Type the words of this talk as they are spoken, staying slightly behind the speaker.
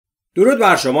درود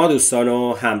بر شما دوستان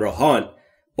و همراهان.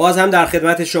 باز هم در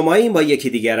خدمت شماییم با یکی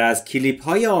دیگر از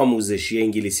کلیپ‌های آموزشی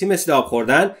انگلیسی مثل آب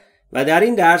خوردن و در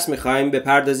این درس می‌خوایم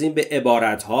بپردازیم به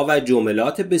عبارت‌ها و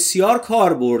جملات بسیار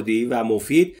کاربردی و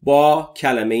مفید با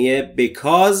کلمه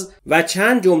because و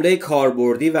چند جمله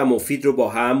کاربردی و مفید رو با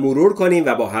هم مرور کنیم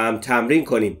و با هم تمرین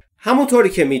کنیم. همونطوری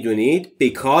که می‌دونید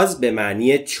because به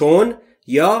معنی چون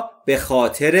یا به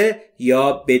خاطر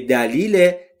یا به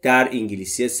دلیل در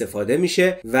انگلیسی استفاده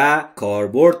میشه و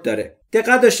کاربرد داره.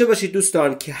 دقت داشته باشید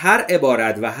دوستان که هر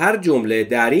عبارت و هر جمله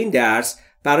در این درس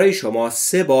برای شما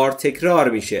 3 بار تکرار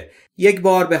میشه. یک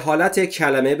بار به حالت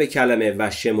کلمه به کلمه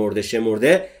و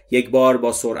شمرده، یک بار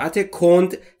با سرعت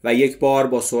کند و یک بار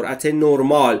با سرعت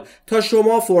نرمال تا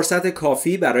شما فرصت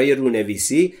کافی برای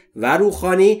رونویسی و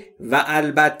روخوانی و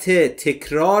البته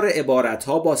تکرار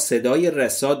عبارتها با صدای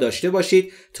رسا داشته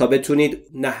باشید تا بتونید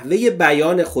نحوه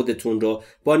بیان خودتون رو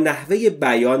با نحوه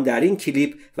بیان در این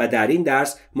کلیپ و در این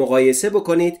درس مقایسه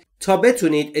بکنید تا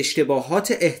بتونید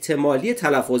اشتباهات احتمالی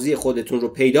تلفظی خودتون رو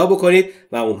پیدا بکنید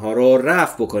و اونها رو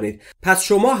رفع بکنید. پس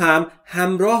شما هم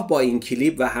همراه با این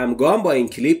کلیپ و همگام با این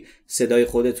کلیپ صدای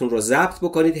خودتون رو ضبط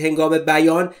بکنید هنگام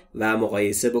بیان و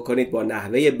مقایسه بکنید با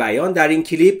نحوه بیان در این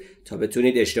کلیپ تا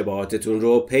بتونید اشتباهاتتون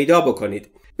رو پیدا بکنید.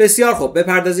 بسیار خوب،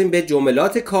 بپردازیم به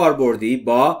جملات کاربردی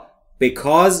با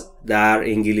because در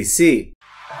انگلیسی.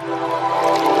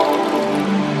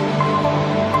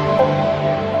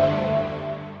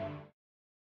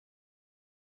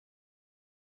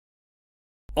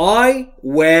 I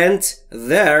went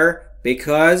there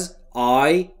because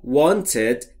I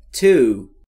wanted to.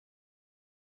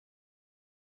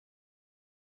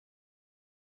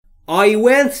 I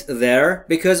went there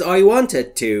because I wanted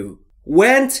to.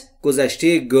 Went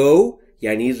گذشته go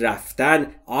یعنی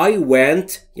رفتن. I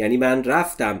went یعنی من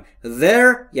رفتم.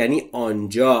 There یعنی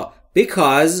آنجا.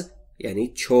 Because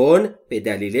یعنی چون به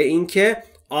دلیل اینکه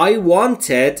I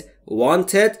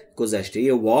wanted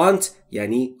گذشته want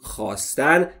یعنی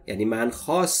خواستن یعنی من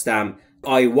خواستم.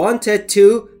 I wanted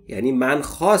to یعنی من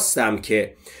خواستم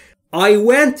که. I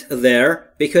went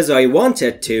there because I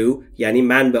wanted to یعنی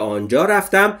من به آنجا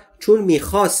رفتم چون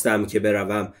میخواستم که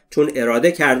بروم، چون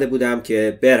اراده کرده بودم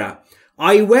که برم.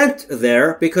 I went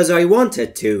there because I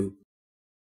wanted to.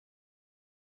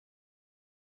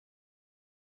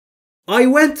 I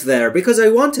went there because I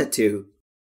wanted to.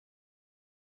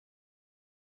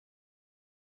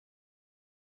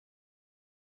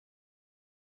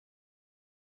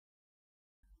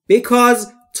 Because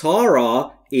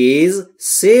Tara is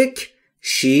sick,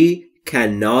 she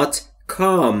cannot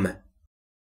come.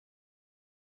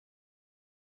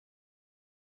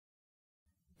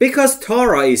 Because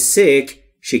Tara is sick,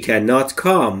 she cannot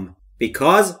come.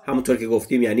 Because همونطور که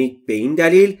گفتیم یعنی به این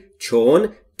دلیل،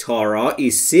 چون Tara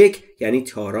is sick یعنی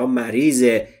تارا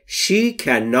مریضه. She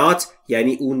cannot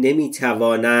یعنی او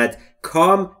نمیتواند.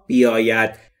 come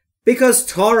بیاید. Because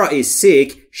Tara is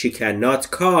sick, she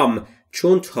cannot come.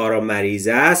 چون تارا مریض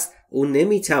است او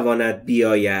نمیتواند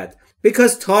بیاید.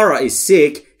 Because Tara is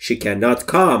sick, she cannot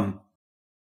come.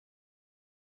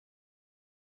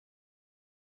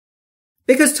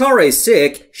 Because Tara is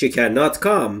sick, she cannot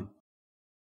come.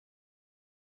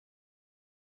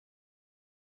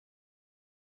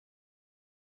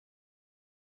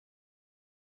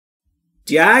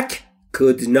 Jack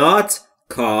could not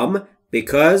come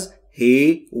because he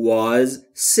was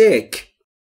sick.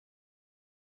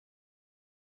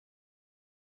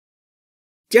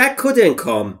 Jack couldn't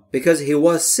come because he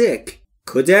was sick.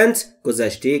 Couldn't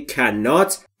گذشته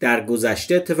cannot در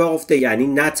گذشته اتفاق افتاده یعنی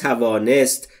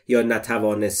نتوانست یا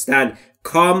نتوانستن.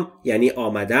 come یعنی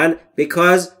آمدن.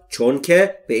 because چون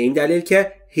که به این دلیل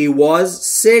که he was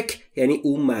sick یعنی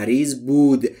او مریض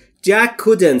بود. Jack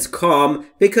couldn't come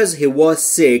because he was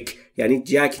sick یعنی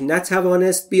جک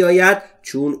نتوانست بیاید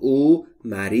چون او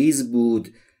مریض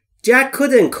بود. Jack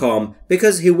couldn't come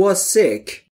because he was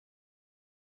sick.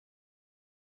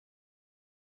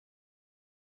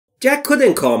 Jack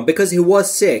couldn't come because he was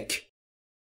sick.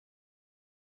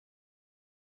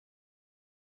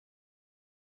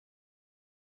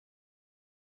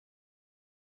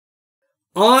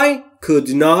 I could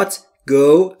not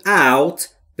go out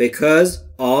because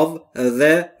of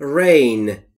the rain.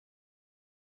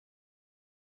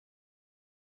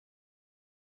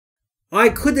 I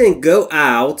couldn't go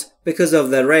out because of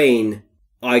the rain.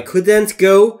 I couldn't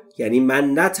go یعنی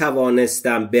من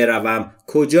نتوانستم بروم.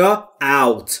 کجا؟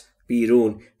 out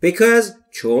بیرون. Because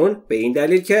چون به این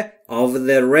دلیل که of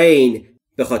the rain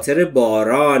به خاطر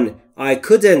باران. I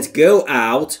couldn't go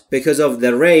out because of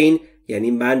the rain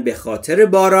یعنی من به خاطر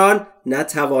باران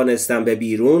نتوانستم به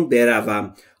بیرون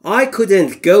بروم. I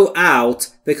couldn't go out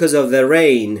because of the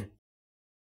rain.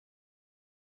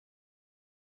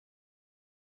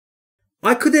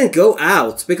 I couldn't go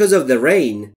out because of the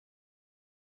rain.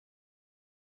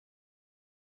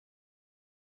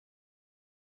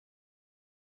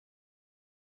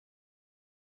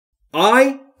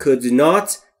 I could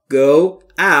not go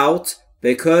out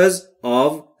because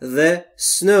of the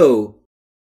snow.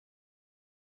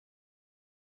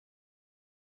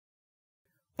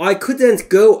 I couldn't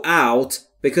go out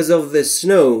because of the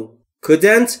snow.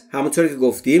 couldn't همونطور که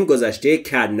گفتیم گذشته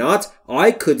cannot.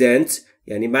 I couldn't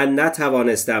یعنی من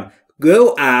نتوانستم.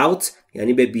 go out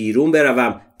یعنی به بیرون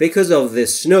بروم. because of the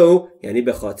snow یعنی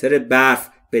به خاطر برف،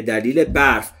 به دلیل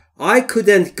برف. I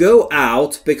couldn't go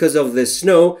out because of the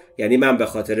snow یعنی من به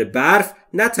خاطر برف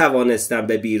نتوانستم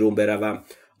به بیرون بروم.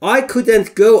 I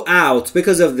couldn't go out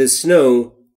because of the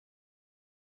snow.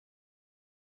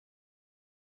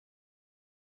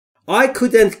 I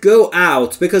couldn't go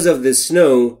out because of the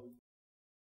snow.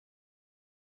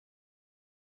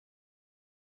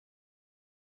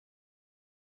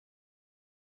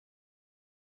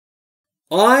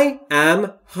 I am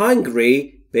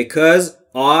hungry because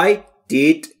I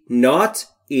did not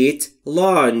eat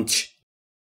lunch.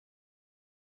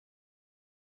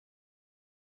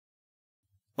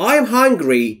 I'm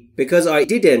hungry because I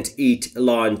didn't eat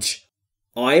lunch.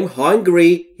 I'm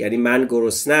hungry یعنی من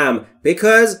گرسنم.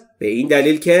 because به این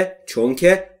دلیل که چون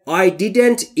که I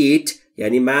didn't eat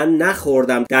یعنی من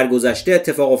نخوردم. در گذشته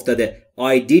اتفاق افتاده.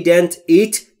 I didn't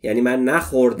eat یعنی من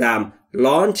نخوردم.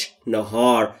 lunch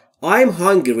نهار. I'm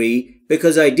hungry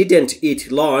because I didn't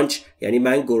eat lunch یعنی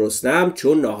من گرسنم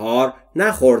چون نهار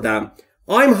نخوردم.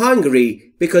 I'm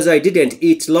hungry because I didn't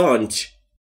eat lunch.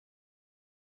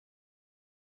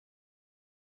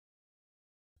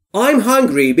 I'm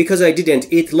hungry because I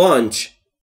didn't eat lunch.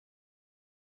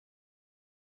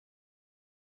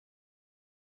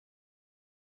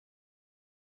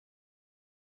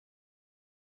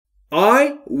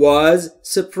 I was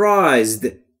surprised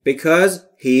because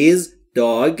his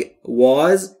dog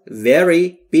was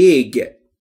very big.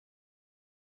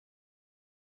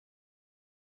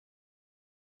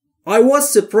 I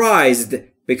was surprised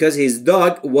because his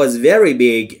dog was very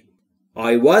big.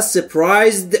 I was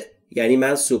surprised یعنی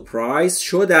من surprised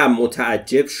شدم،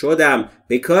 متعجب شدم.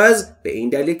 because به این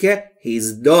دلیل که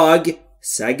his dog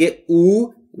سگ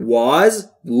او was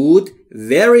بود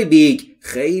very big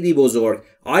خیلی بزرگ.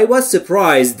 I was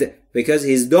surprised because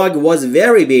his dog was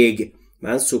very big.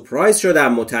 من surprised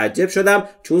شدم، متعجب شدم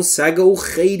چون سگ او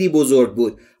خیلی بزرگ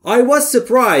بود. I was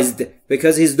surprised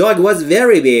because his dog was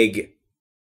very big.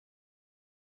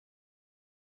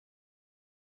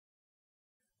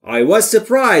 I was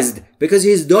surprised because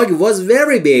his dog was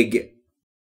very big.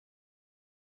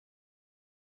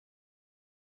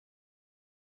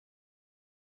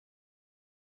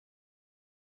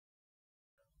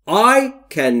 I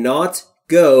cannot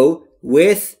go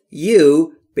with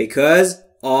you because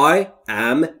I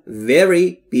am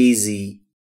very busy.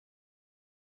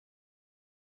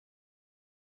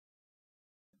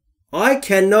 I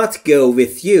cannot go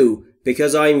with you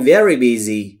because I'm very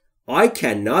busy. I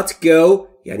cannot go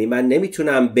یعنی من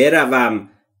نمیتونم بروم.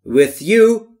 with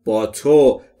you با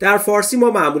تو. در فارسی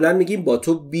ما معمولا میگیم با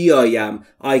تو بیایم.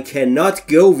 I cannot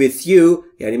go with you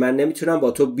یعنی من نمیتونم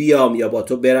با تو بیام یا با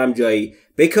تو برم جایی.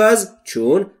 because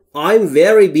چون I'm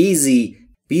very busy.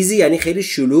 busy یعنی خیلی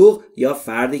شلوغ یا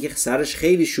فردی که سرش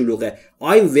خیلی شلوغه.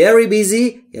 I'm very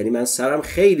busy یعنی من سرم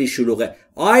خیلی شلوغه.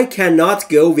 I cannot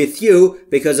go with you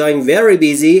because I'm very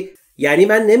busy یعنی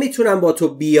من نمیتونم با تو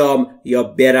بیام یا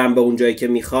برم به اون جایی که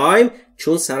میخوایم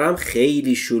چون سرم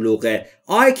خیلی شلوغه.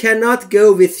 I cannot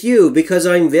go with you because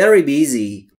I'm very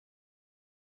busy.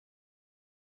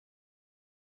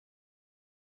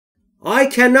 I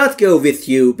cannot go with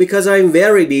you because I'm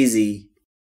very busy.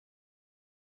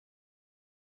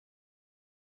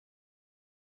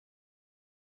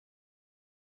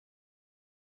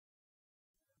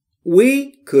 We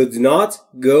could not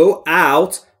go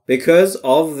out because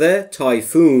of the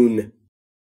typhoon.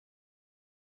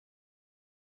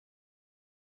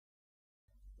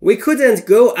 We couldn't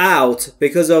go out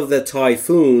because of the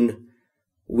typhoon.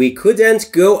 We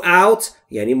couldn't go out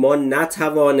یعنی ما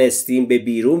نتوانستیم به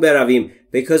بیرون برویم.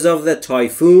 because of the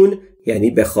typhoon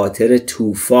یعنی به خاطر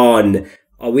طوفان.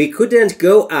 We couldn't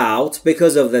go out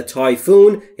because of the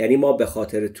typhoon یعنی ما به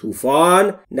خاطر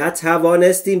طوفان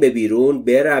نتوانستیم به بیرون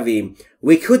برویم.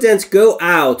 We couldn't go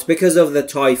out because of the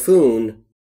typhoon.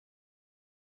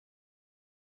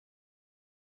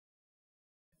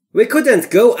 We couldn't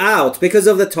go out because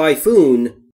of the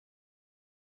typhoon.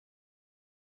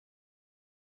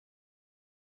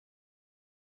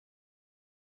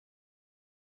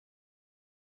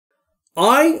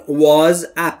 I was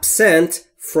absent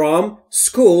from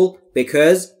school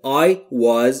because I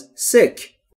was sick.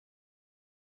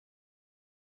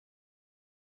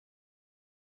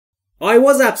 I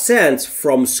was absent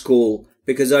from school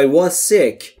because I was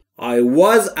sick. I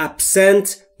was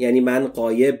absent یعنی من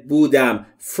غایب بودم.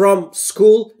 From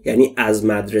school یعنی از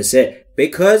مدرسه.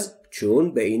 Because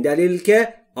چون به این دلیل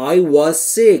که I was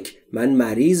sick من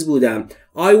مریض بودم.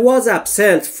 I was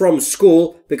absent from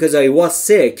school because I was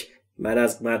sick. من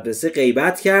از مدرسه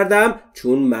غیبت کردم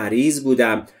چون مریض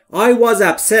بودم. I was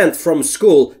absent from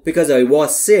school because I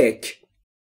was sick.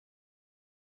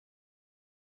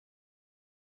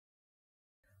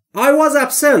 I was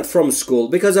absent from school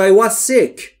because I was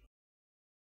sick.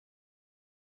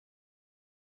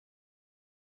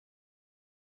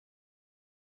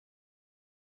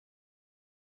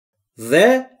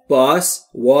 The bus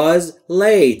was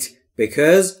late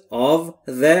because of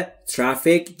the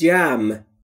traffic jam.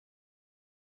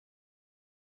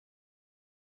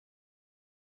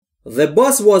 The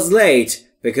bus was late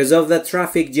because of the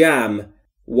traffic jam.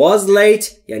 Was late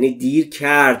یعنی دیر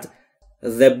کرد.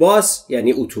 The bus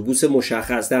یعنی اتوبوس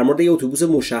مشخص. در مورد یه اتوبوس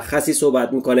مشخصی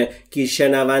صحبت میکنه که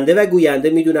شنونده و گوینده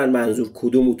میدونن منظور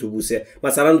کدوم اتوبوسه.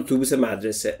 مثلا اتوبوس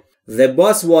مدرسه. The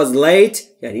bus was late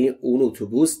یعنی اون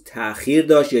اتوبوس تأخیر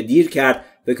داشت یا دیر کرد.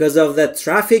 Because of the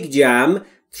traffic jam.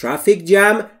 Traffic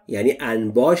jam یعنی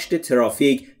انباشت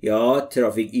ترافیک یا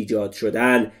ترافیک ایجاد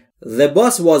شدن. The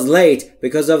bus was late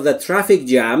because of the traffic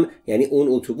jam یعنی اون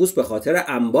اتوبوس به خاطر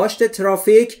انباشت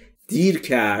ترافیک دیر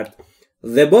کرد.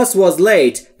 The bus was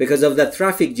late because of the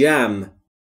traffic jam.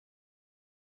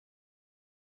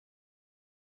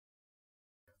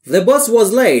 The bus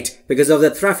was late because of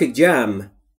the traffic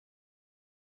jam.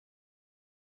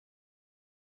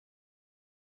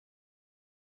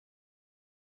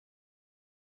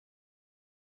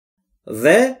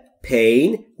 The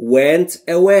pain went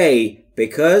away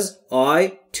because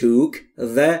I took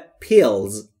the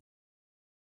pills.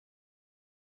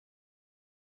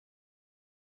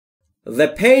 The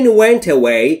pain went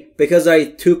away because I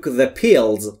took the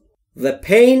pills. The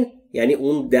pain یعنی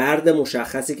اون درد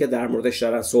مشخصی که در موردش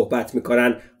دارن صحبت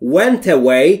میکنن. Went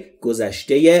away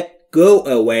گذشته go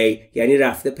away یعنی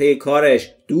رفته پی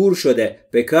کارش دور شده.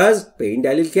 Because به این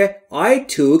دلیل که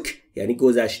I took یعنی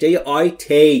گذشته I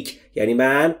take یعنی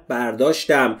من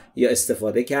برداشتم یا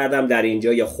استفاده کردم در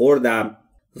اینجا یا خوردم.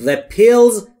 The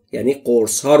pills یعنی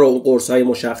قرص ها رو، قرص های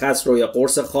مشخص رو یا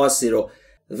قرص خاصی رو.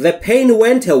 The pain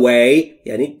went away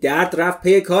یعنی درد رفت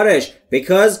پی کارش.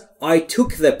 Because I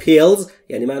took the pills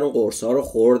یعنی من اون قرص ها رو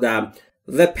خوردم.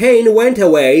 The pain went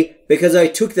away because I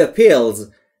took the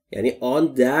pills یعنی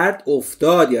آن درد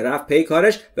افتاد یا رفت پی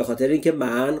کارش به خاطر اینکه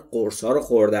من قرص ها رو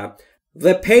خوردم.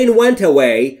 The pain went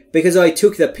away because I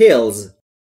took the pills.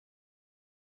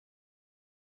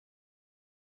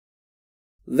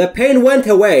 The pain went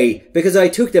away because I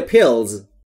took the pills.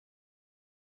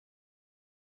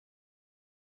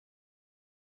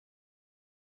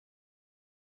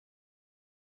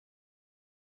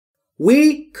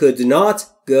 We could not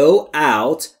go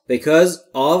out because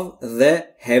of the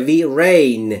heavy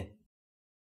rain.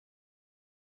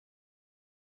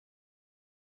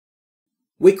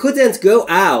 We couldn't go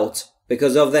out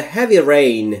because of the heavy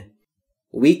rain.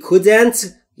 We couldn't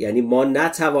یعنی ما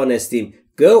نتوانستیم.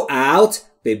 Go out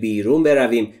به بیرون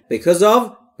برویم. Because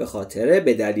of به خاطر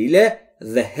به دلیل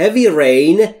the heavy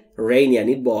rain. Rain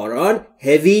یعنی باران.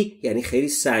 Heavy یعنی خیلی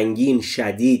سنگین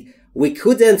شدید. We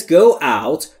couldn't go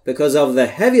out because of the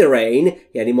heavy rain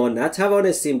یعنی ما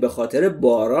نتوانستیم به خاطر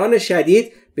باران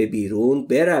شدید به بیرون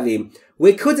برویم.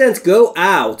 We couldn't go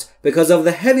out because of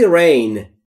the heavy rain.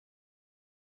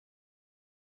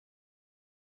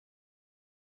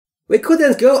 We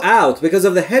couldn't go out because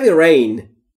of the heavy rain.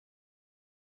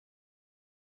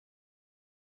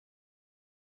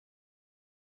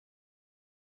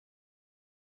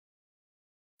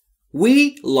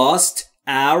 We lost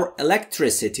our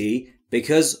electricity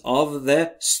because of the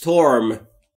storm.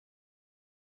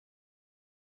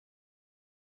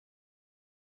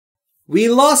 We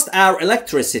lost our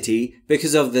electricity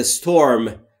because of the storm.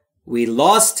 We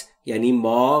lost یعنی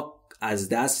ما از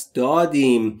دست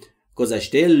دادیم.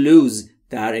 گذشته lose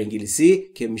در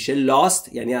انگلیسی که میشه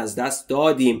lost یعنی از دست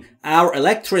دادیم. Our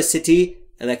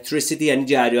electricity یعنی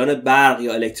جریان برق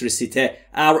یا الکتریسیته.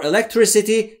 Our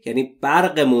electricity یعنی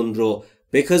برقمون رو.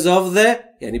 Because of the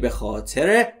یعنی به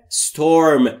خاطر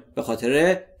storm به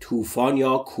خاطر طوفان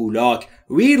یا کولاک.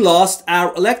 We lost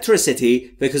our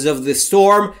electricity because of the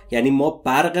storm یعنی ما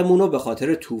برقمون رو به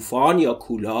خاطر طوفان یا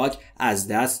کولاک از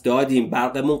دست دادیم.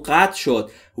 برقمون قطع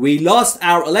شد. We lost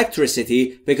our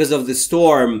electricity because of the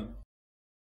storm.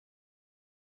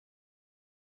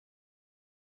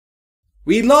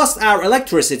 We lost our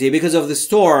electricity because of the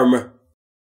storm.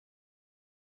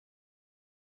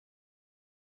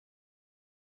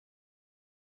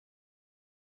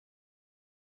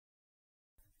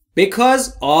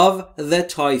 Because of the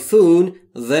typhoon,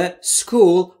 the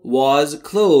school was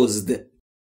closed.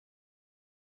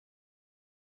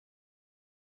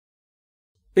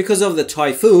 Because of the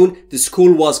typhoon, the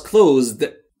school was closed.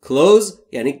 Close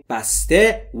یعنی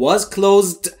بسته. Was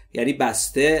closed یعنی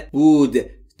بسته بود.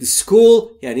 The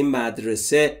school یعنی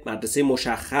مدرسه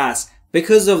مشخص.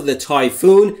 Because of the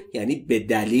typhoon یعنی به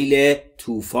دلیل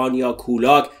طوفان یا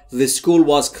کولاک. The school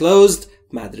was closed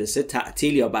مدرسه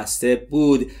تعطیل یا بسته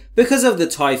بود. Because of the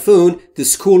typhoon, the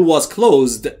school was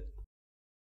closed.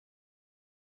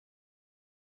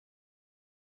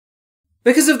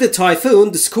 Because of the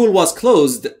typhoon, the school was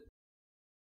closed.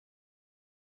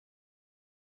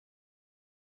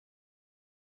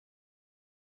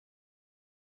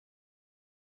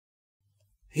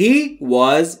 He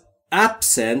was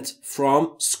absent from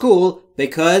school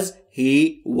because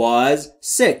he was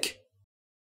sick.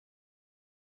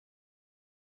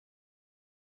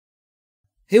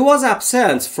 He was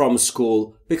absent from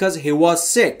school because he was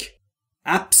sick.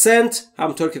 Absent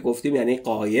همونطور که گفتیم یعنی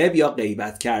غایب یا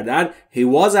غیبت کردن. He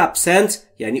was absent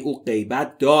یعنی او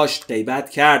غیبت داشت، غیبت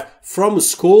کرد. From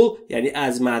school یعنی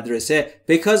از مدرسه.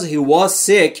 Because he was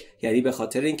sick یعنی به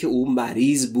خاطر اینکه او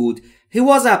مریض بود. He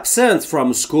was absent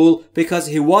from school because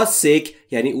he was sick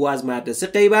یعنی او از مدرسه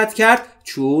غیبت کرد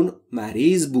چون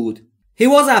مریض بود. He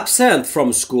was absent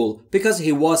from school because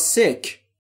he was sick.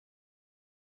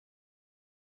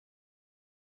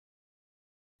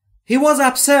 He was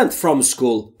absent from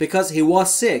school because he was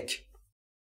sick.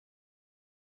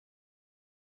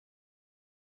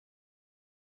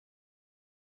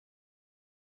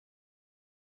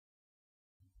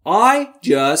 I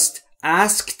just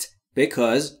asked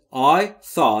because I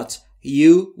thought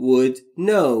you would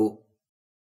know.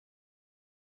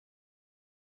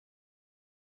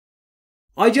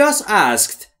 I just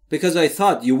asked because I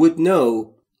thought you would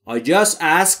know. I just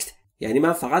asked یعنی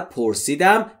من فقط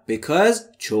پرسیدم because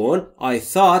چون I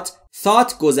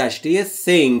thought گذشته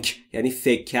think یعنی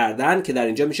فکر کردن که در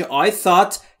اینجا میشه I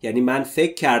thought یعنی من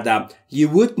فکر کردم. You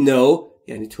would know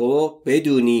یعنی تو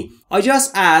بدونی. I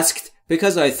just asked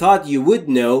because I thought you would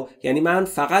know یعنی من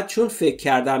فقط چون فکر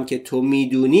کردم که تو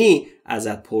میدونی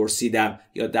ازت پرسیدم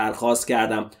یا درخواست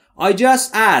کردم. I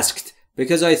just asked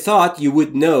because I thought you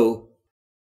would know.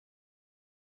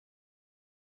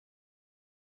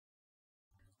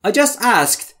 I just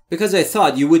asked because I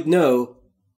thought you would know.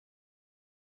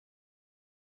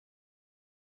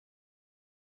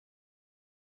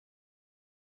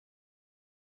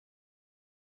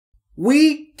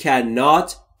 We cannot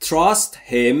trust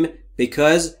him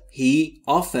because he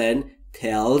often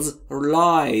tells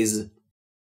lies.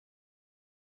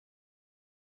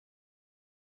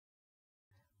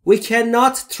 We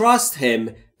cannot trust him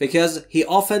because he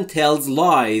often tells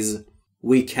lies.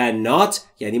 We cannot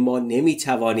یعنی ما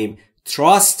نمیتوانیم.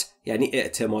 Trust یعنی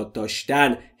اعتماد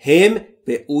داشتن. Him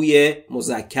به اوی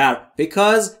مذکر.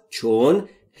 Because چون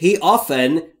he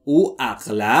often او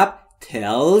اغلب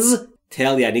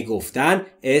tell یعنی گفتن.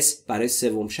 اس برای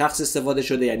سوم شخص استفاده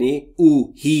شده یعنی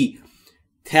او he.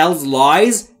 Tells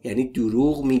lies یعنی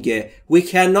دروغ میگه. We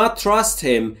cannot trust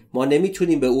him ما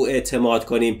نمیتونیم به او اعتماد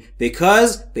کنیم.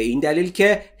 Because به این دلیل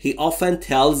که he often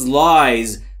tells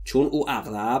lies چون او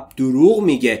اغلب دروغ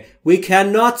میگه. We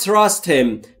cannot trust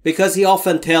him because he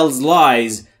often tells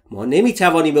lies ما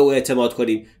نمیتوانیم به او اعتماد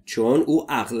کنیم چون او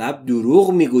اغلب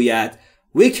دروغ میگوید.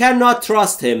 We cannot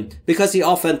trust him because he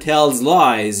often tells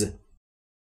lies.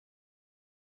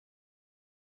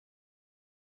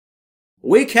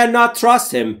 We cannot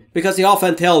trust him because he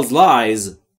often tells lies.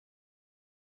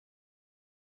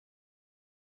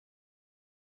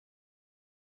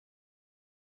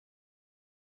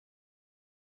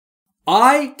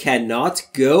 I cannot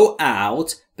go out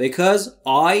because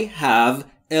I have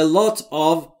a lot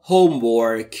of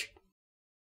homework.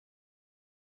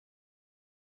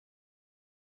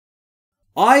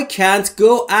 I can't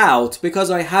go out because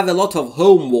I have a lot of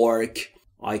homework.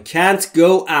 I can't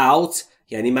go out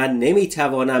یعنی من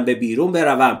نمیتوانم به بیرون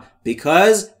بروم.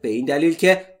 Because به این دلیل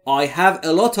که I have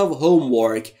a lot of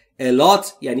homework. A lot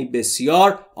یعنی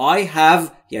بسیار. I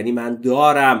have یعنی من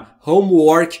دارم.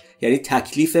 Homework یعنی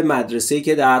تکلیف مدرسه‌ای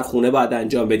که در خونه باید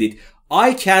انجام بدید.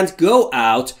 I can't go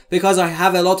out because I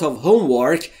have a lot of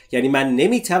homework یعنی من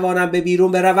نمیتوانم به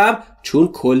بیرون بروم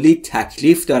چون کلی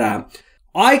تکلیف دارم.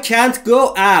 I can't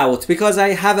go out because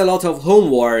I have a lot of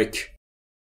homework.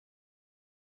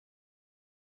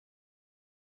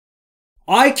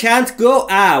 I can't go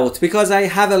out because I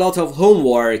have a lot of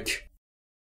homework.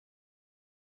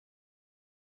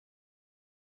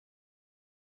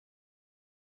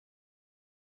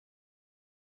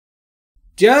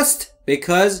 Just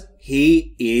because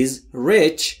he is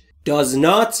rich does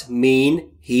not mean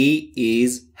he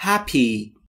is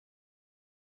happy.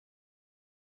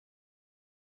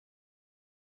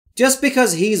 Just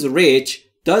because he's rich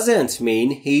doesn't mean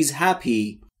he's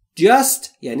happy. Just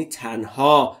یعنی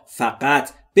تنها، فقط.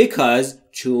 Because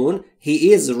چون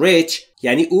he is rich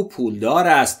یعنی او پولدار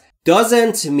است.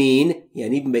 Doesn't mean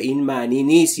یعنی به این معنی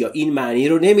نیست یا این معنی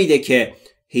رو نمیده که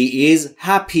he is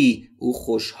happy او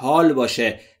خوشحال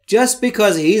باشه. Just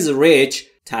because he's rich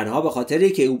تنها به خاطری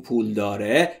که او پول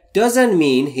داره doesn't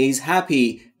mean he's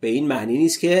happy به این معنی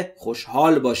نیست که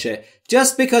خوشحال باشه.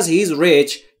 Just because he's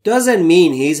rich doesn't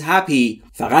mean he's happy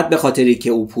فقط به خاطری که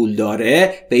او پول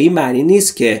داره به این معنی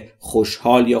نیست که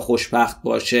خوشحال یا خوشبخت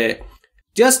باشه.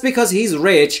 Just because he's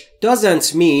rich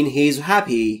doesn't mean he's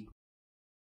happy.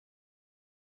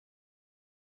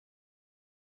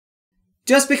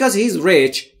 Just because he's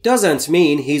rich doesn't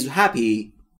mean he's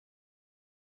happy.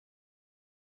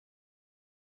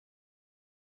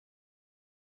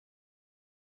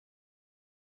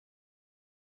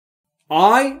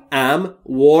 I am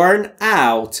worn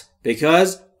out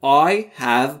because I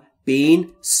have been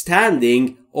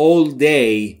standing all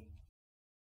day.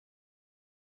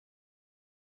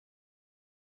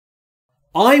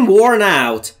 I'm worn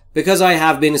out because I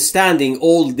have been standing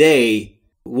all day.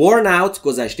 Worn out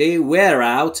گذشته wear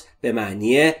out به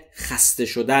معنی خسته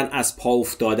شدن، از پا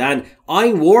افتادن.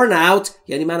 I'm worn out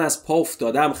یعنی من از پا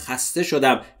افتادم، خسته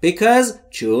شدم. Because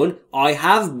چون I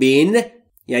have been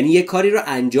یعنی یه کاری رو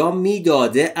انجام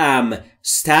میداده ام.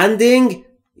 Standing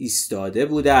ایستاده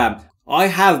بودم. I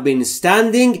have been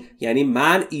standing یعنی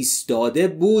من ایستاده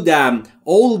بودم.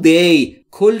 All day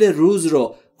کل روز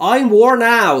رو. I'm worn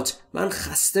out من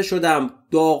خسته شدم،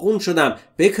 داغون شدم.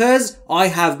 Because I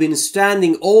have been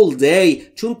standing all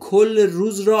day چون کل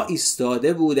روز را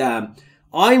ایستاده بودم.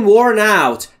 I'm worn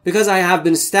out because I have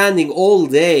been standing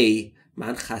all day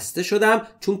من خسته شدم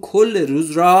چون کل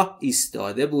روز را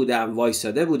ایستاده بودم،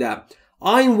 وایساده بودم.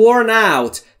 I'm worn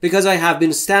out because I have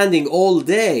been standing all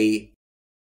day.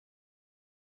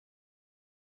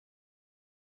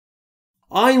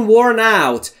 I'm worn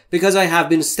out because I have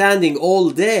been standing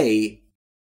all day.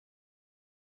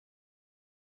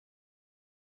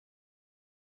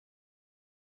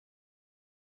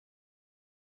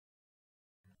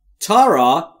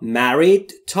 Tara married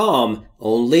Tom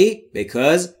only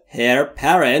because her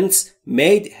parents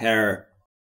made her.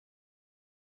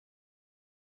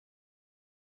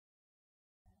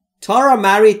 Tara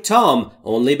married Tom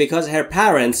only because her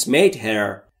parents made her.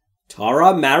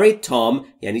 Tara married Tom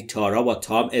یعنی تارا با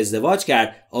تام ازدواج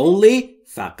کرد. Only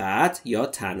فقط یا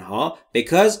تنها.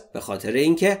 Because به خاطر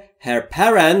اینکه her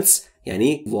parents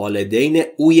یعنی والدین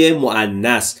اوی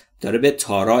مؤنث داره به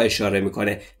تارا اشاره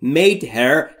میکنه. Made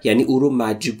her یعنی او رو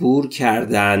مجبور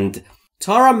کردند.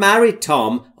 Tara married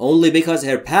Tom only because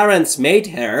her parents made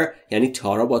her یعنی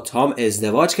تارا با تام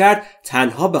ازدواج کرد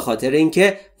تنها به خاطر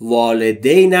اینکه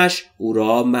والدینش او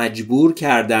را مجبور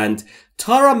کردند.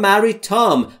 Tara married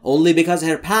Tom only because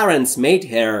her parents made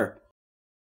her.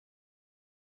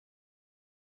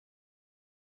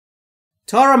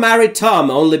 Tara married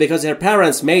Tom only because her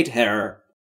parents made her.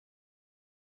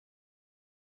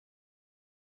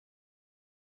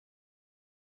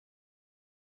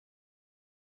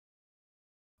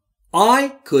 I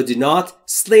could not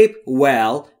sleep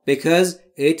well because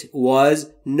it was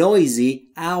noisy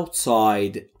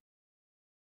outside.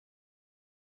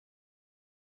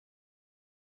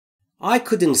 I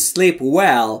couldn't sleep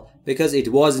well because it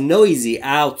was noisy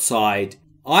outside.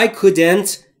 I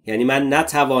couldn't یعنی من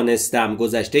نتوانستم.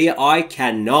 گذشته I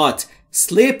cannot.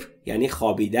 Sleep یعنی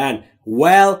خوابیدن.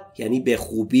 Well یعنی به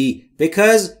خوبی.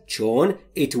 Because چون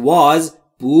it was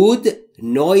بود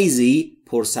noisy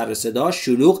پر سر و صدا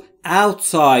شلوغ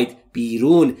outside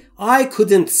بیرون. I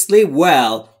couldn't sleep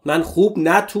well من خوب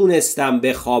نتونستم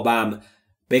بخوابم.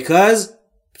 Because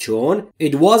چون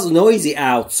it was noisy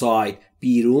outside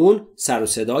بیرون سر و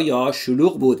صدا یا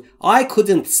شلوغ بود. I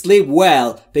couldn't sleep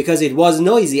well because it was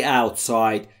noisy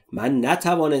outside من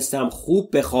نتوانستم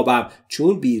خوب بخوابم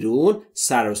چون بیرون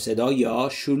سر و صدا یا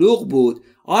شلوغ بود.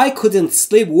 I couldn't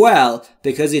sleep well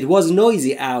because it was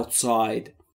noisy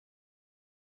outside.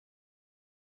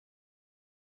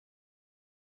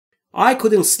 I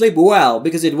couldn't sleep well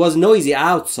because it was noisy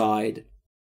outside.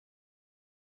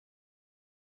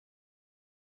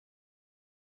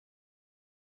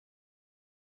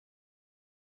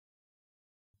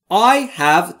 I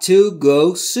have to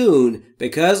go soon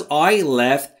because I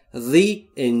left the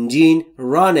engine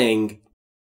running.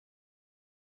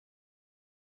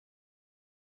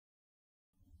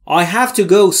 I have to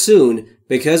go soon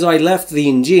because I left the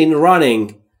engine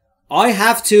running. I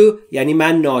have to یعنی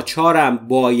من ناچارم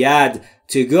باید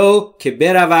to go که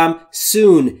بروم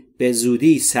soon به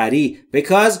زودی سریع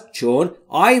because چون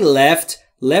I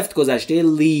left گذشته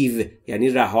leave یعنی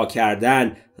رها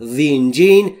کردن the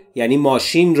engine یعنی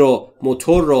ماشین رو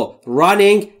موتور رو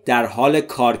running در حال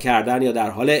کار کردن یا در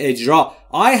حال اجرا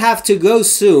I have to go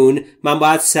soon من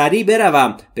باید سریع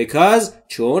بروم because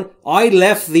چون I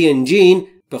left the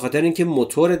engine به خاطر اینکه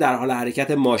موتور در حال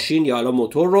حرکت ماشین یا حالا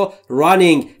موتور رو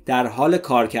running در حال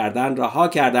کار کردن رها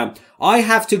کردم I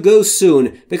have to go soon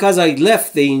because I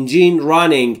left the engine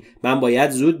running من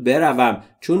باید زود بروم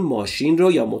چون ماشین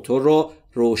رو یا موتور رو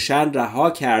روشن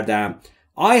رها کردم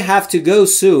I have to go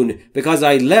soon because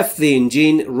I left the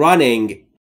engine running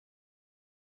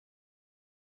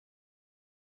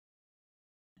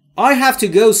I have to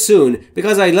go soon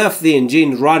because I left the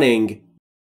engine running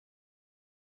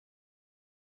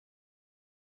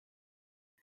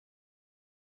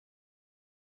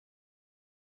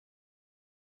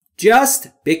Just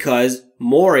because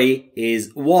Maury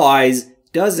is wise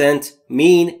doesn't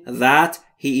mean that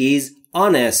he is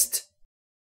honest.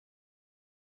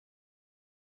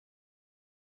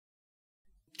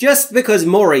 Just because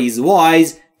Maury is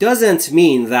wise doesn't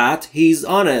mean that he is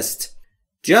honest.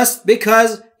 Just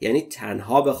because یعنی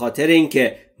تنها به خاطر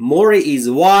اینکه Maury is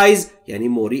wise یعنی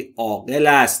موری عاقل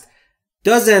است.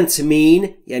 Doesn't mean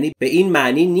یعنی به این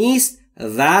معنی نیست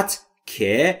that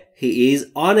که he is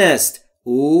honest.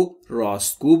 او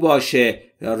راستگو باشه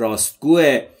یا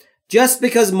راستگوه Just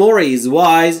because Maury is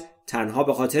wise تنها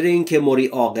به خاطر اینکه موری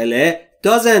عاقله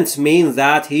doesn't mean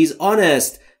that he's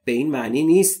honest به این معنی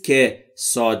نیست که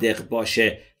صادق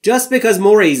باشه Just because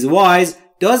Maury is wise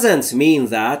doesn't mean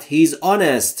that he's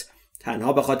honest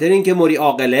تنها به خاطر اینکه موری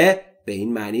عاقله به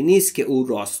این معنی نیست که او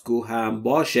راستگو هم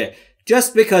باشه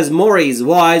Just because Maury is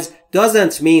wise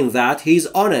doesn't mean that he's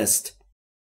honest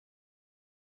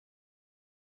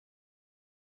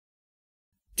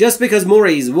Just because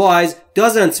Maury is wise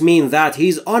doesn't mean that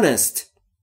he's honest.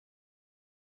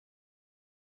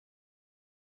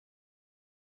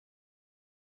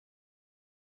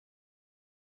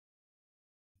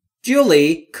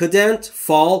 Julie couldn't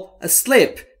fall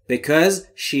asleep because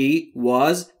she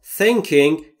was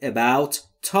thinking about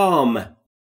Tom.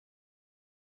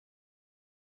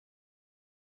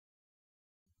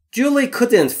 Julie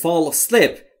couldn't fall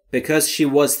asleep because she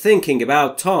was thinking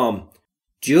about Tom.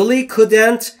 Julie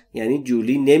couldn't یعنی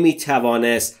جولی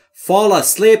نمیتوانست fall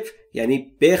asleep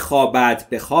یعنی بخوابد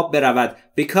به خواب برود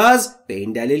because به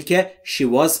این دلیل که she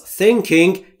was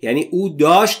thinking یعنی او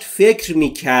داشت فکر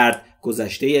میکرد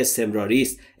گذشته استمراری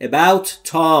است about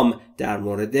Tom در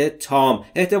مورد تام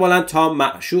احتمالاً تام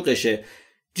معشوقشه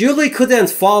Julie couldn't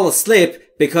fall asleep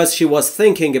because she was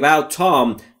thinking about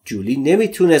Tom جولی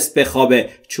نمیتونست بخوابه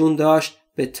چون داشت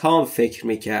به تام فکر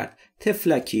میکرد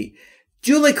تفلکی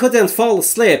Julie couldn't fall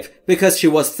asleep because she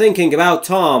was thinking about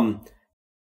Tom.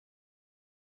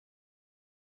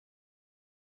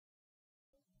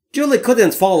 Julie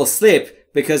couldn't fall asleep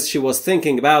because she was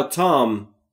thinking about Tom.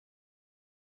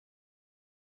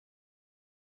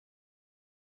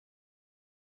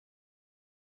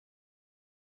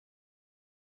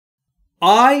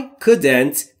 I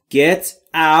couldn't get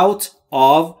out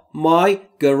of my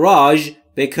garage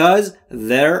because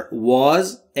there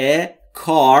was a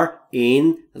car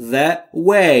in the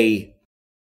way.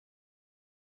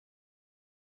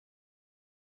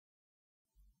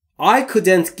 I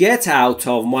couldn't get out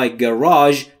of my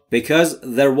garage because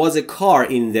there was a car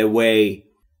in the way.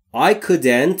 I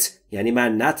couldn't یعنی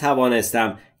من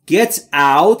نتوانستم get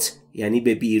out یعنی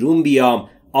به بیرون بیام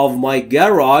of my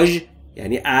garage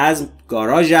یعنی از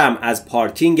گاراژم از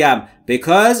پارکینگم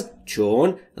because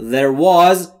چون there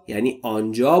was یعنی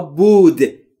آنجا بود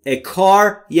a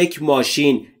car یک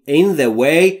ماشین in the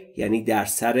way یعنی در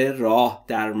سر راه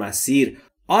در مسیر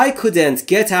I couldn't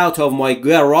get out of my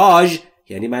garage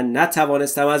یعنی من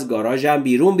نتوانستم از گاراژم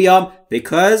بیرون بیام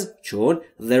because چون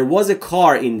there was a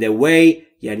car in the way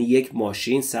یعنی یک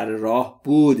ماشین سر راه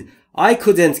بود I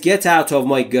couldn't get out of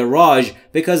my garage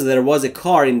because there was a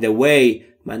car in the way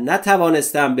من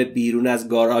نتوانستم به بیرون از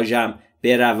گاراژم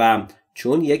بروم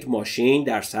چون یک ماشین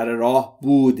در سر راه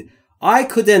بود I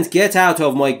couldn't get out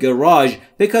of my garage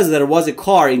because there was a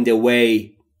car in the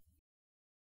way.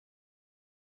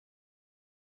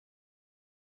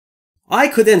 I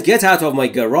couldn't get out of my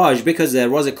garage because there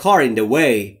was a car in the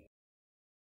way.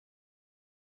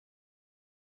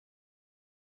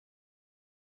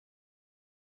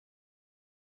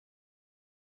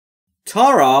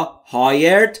 Tara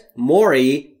hired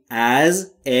Maury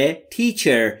as a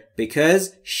teacher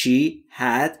because she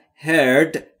had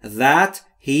heard that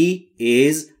he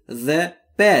is the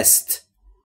best.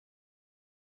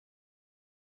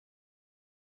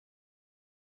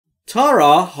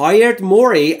 Tara hired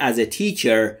Maury as a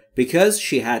teacher because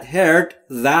she had heard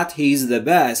that he's the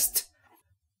best.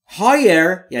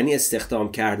 hire یعنی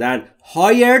استخدام کردن.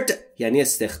 hired یعنی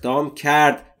استخدام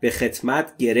کرد، به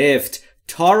خدمت گرفت.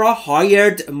 Tara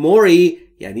hired Maury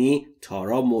یعنی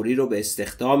تارا موری رو به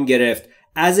استخدام گرفت.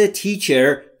 As a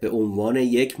teacher به عنوان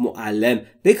یک معلم.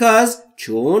 Because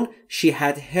چون she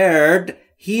had heard.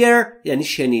 hear یعنی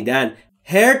شنیدن.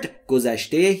 heard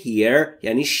گذشته hear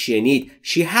یعنی شنید.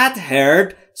 She had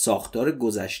heard ساختار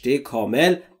گذشته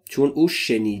کامل چون او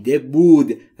شنیده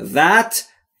بود. That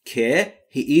که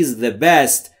he is the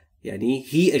best یعنی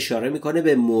he اشاره میکنه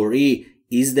به موری.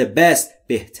 is the best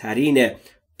بهترینه.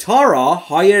 Tara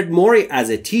hired Maury as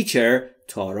a teacher.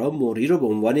 تارا موری رو به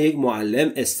عنوان یک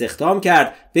معلم استخدام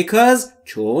کرد. Because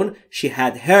چون she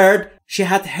had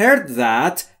heard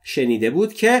that شنیده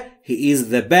بود که he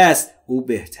is the best او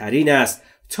بهترین است.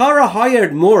 Tara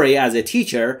hired Maury as a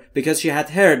teacher because she had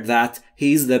heard that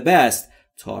he is the best.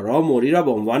 تارا موری را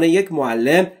به عنوان یک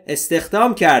معلم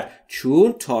استخدام کرد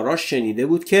چون تارا شنیده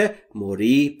بود که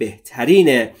موری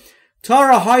بهترینه.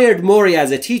 Tara hired Maury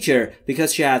as a teacher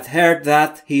because she had heard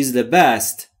that he is the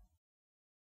best.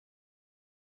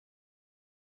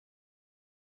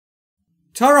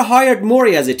 Tara hired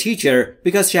Maury as a teacher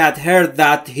because she had heard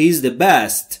that he's the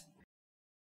best.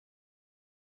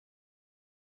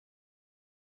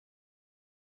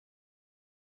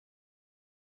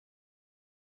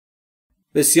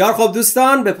 بسیار خوب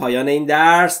دوستان، به پایان این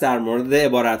درس در مورد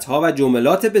عبارتها و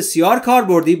جملات بسیار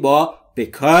کاربردی با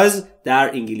because در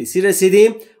انگلیسی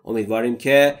رسیدیم. امیدواریم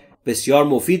که بسیار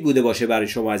مفید بوده باشه برای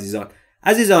شما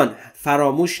عزیزان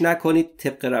فراموش نکنید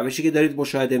طبق روشی که دارید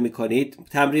مشاهده میکنید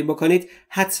تمرین بکنید.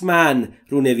 حتما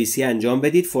رونویسی انجام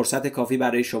بدید. فرصت کافی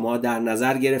برای شما در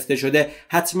نظر گرفته شده.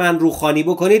 حتما روخوانی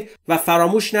بکنید و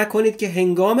فراموش نکنید که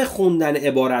هنگام خوندن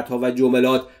عبارتها و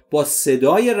جملات با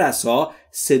صدای رسا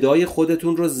صدای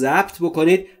خودتون رو ضبط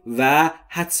بکنید و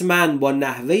حتما با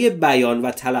نحوه بیان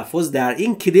و تلفظ در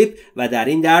این کلیپ و در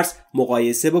این درس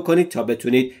مقایسه بکنید تا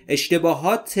بتونید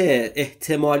اشتباهات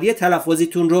احتمالی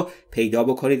تلفظیتون رو پیدا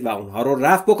بکنید و اونها رو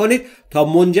رفع بکنید تا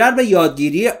منجر به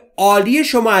یادگیری عالی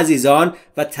شما عزیزان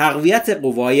و تقویت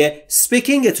قوای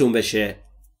سپیکینگتون بشه.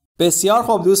 بسیار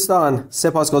خوب دوستان،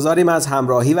 سپاسگزاریم از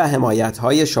همراهی و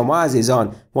حمایت‌های شما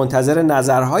عزیزان. منتظر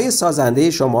نظرهای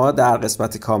سازنده شما در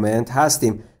قسمت کامنت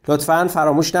هستیم. لطفاً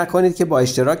فراموش نکنید که با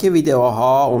اشتراک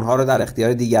ویدیوها اونها رو در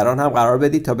اختیار دیگران هم قرار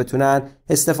بدید تا بتونن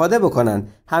استفاده بکنن.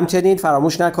 همچنین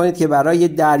فراموش نکنید که برای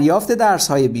دریافت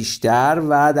درس‌های بیشتر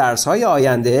و درس‌های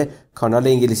آینده کانال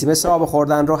انگلیسی مثل آب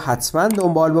خوردن رو حتما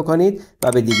دنبال بکنید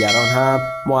و به دیگران هم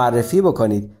معرفی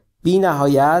بکنید. بی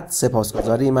نهایت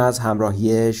سپاسگزاریم از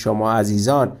همراهی شما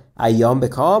عزیزان. ایام به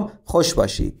کام خوش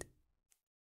باشید.